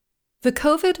The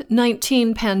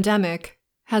COVID-19 pandemic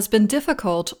has been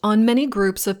difficult on many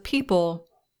groups of people,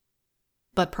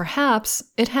 but perhaps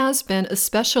it has been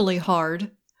especially hard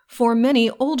for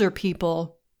many older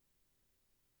people.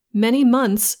 Many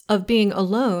months of being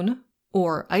alone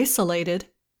or isolated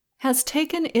has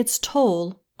taken its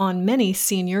toll on many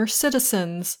senior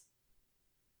citizens.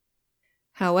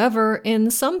 However, in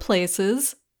some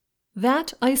places,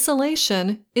 that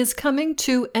isolation is coming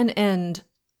to an end.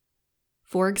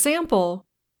 For example,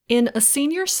 in a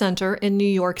senior center in New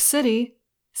York City,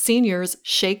 seniors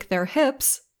shake their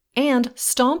hips and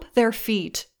stomp their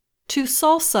feet to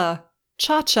salsa,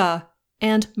 cha-cha,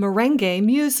 and merengue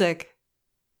music.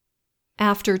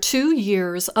 After 2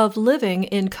 years of living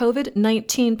in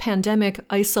COVID-19 pandemic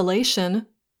isolation,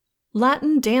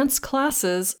 Latin dance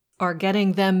classes are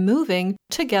getting them moving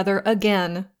together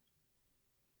again.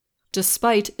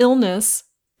 Despite illness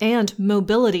and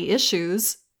mobility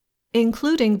issues,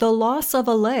 including the loss of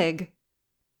a leg,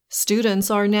 students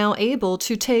are now able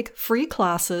to take free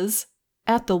classes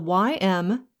at the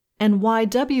YM and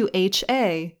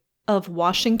YWHA of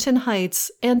Washington Heights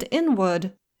and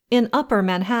Inwood in Upper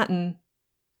Manhattan.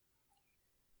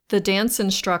 The dance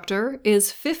instructor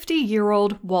is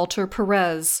 50-year-old Walter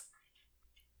Perez.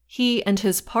 He and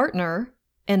his partner,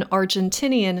 an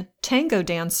Argentinian tango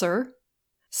dancer,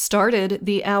 started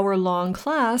the hour-long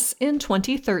class in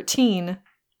 2013.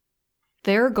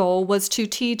 Their goal was to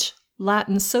teach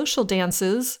Latin social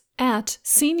dances at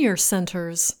senior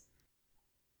centers.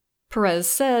 Perez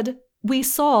said, "We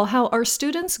saw how our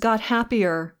students got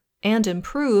happier and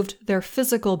improved their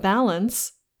physical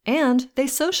balance, and they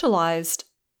socialized."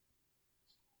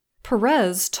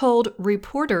 Perez told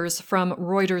reporters from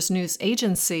Reuters News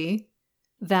Agency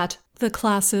that the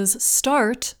classes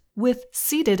start with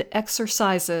seated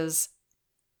exercises.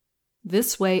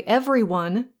 This way,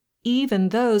 everyone, even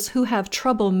those who have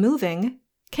trouble moving,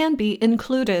 can be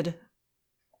included.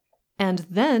 And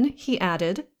then, he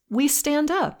added, we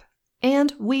stand up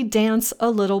and we dance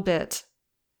a little bit.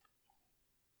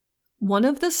 One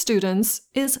of the students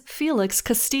is Felix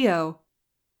Castillo.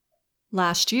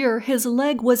 Last year, his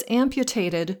leg was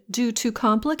amputated due to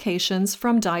complications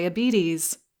from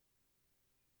diabetes.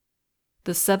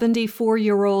 The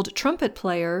 74-year-old trumpet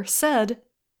player said,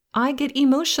 "I get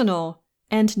emotional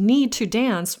and need to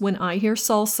dance when I hear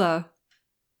salsa."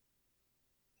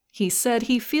 He said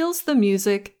he feels the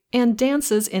music and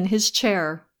dances in his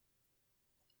chair.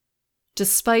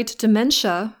 Despite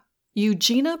dementia,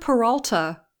 Eugenia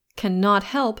Peralta cannot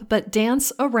help but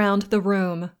dance around the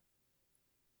room.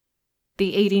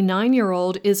 The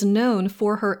 89-year-old is known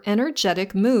for her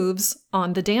energetic moves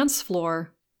on the dance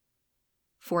floor.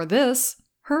 For this,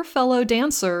 her fellow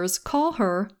dancers call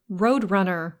her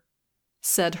Roadrunner,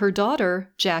 said her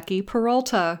daughter, Jackie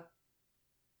Peralta.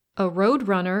 A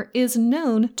roadrunner is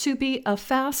known to be a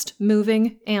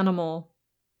fast-moving animal.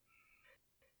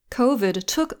 COVID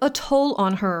took a toll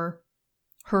on her.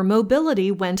 Her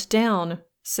mobility went down,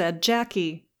 said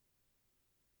Jackie.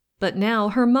 But now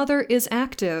her mother is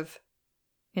active.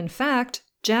 In fact,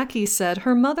 Jackie said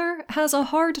her mother has a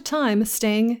hard time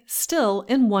staying still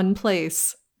in one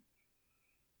place.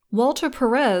 Walter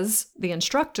Perez, the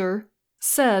instructor,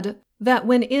 said that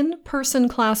when in-person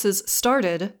classes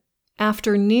started,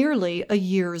 after nearly a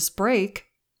year's break,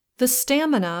 the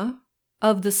stamina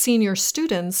of the senior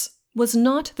students was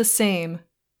not the same.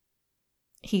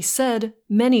 He said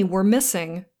many were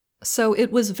missing, so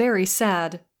it was very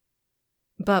sad.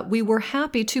 But we were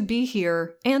happy to be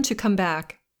here and to come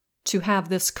back, to have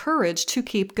this courage to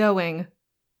keep going.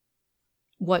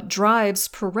 What drives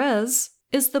Perez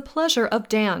is the pleasure of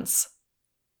dance.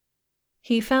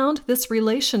 He found this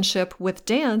relationship with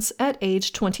dance at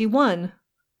age 21.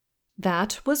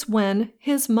 That was when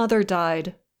his mother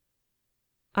died.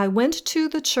 "I went to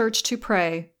the church to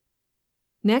pray.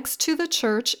 Next to the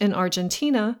church in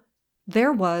Argentina,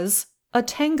 there was a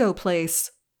tango place.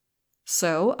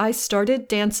 So I started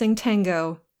dancing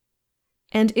tango.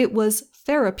 And it was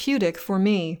therapeutic for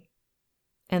me.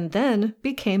 And then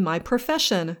became my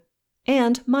profession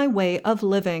and my way of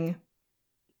living."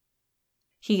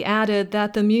 He added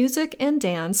that the music and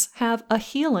dance have a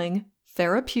healing,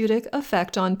 therapeutic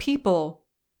effect on people.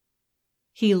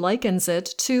 He likens it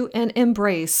to an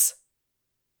embrace.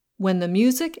 When the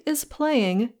music is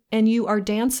playing and you are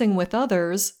dancing with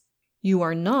others, you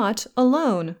are not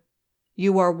alone.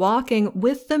 You are walking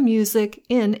with the music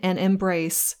in an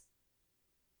embrace.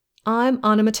 I'm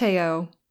Anna Matteo.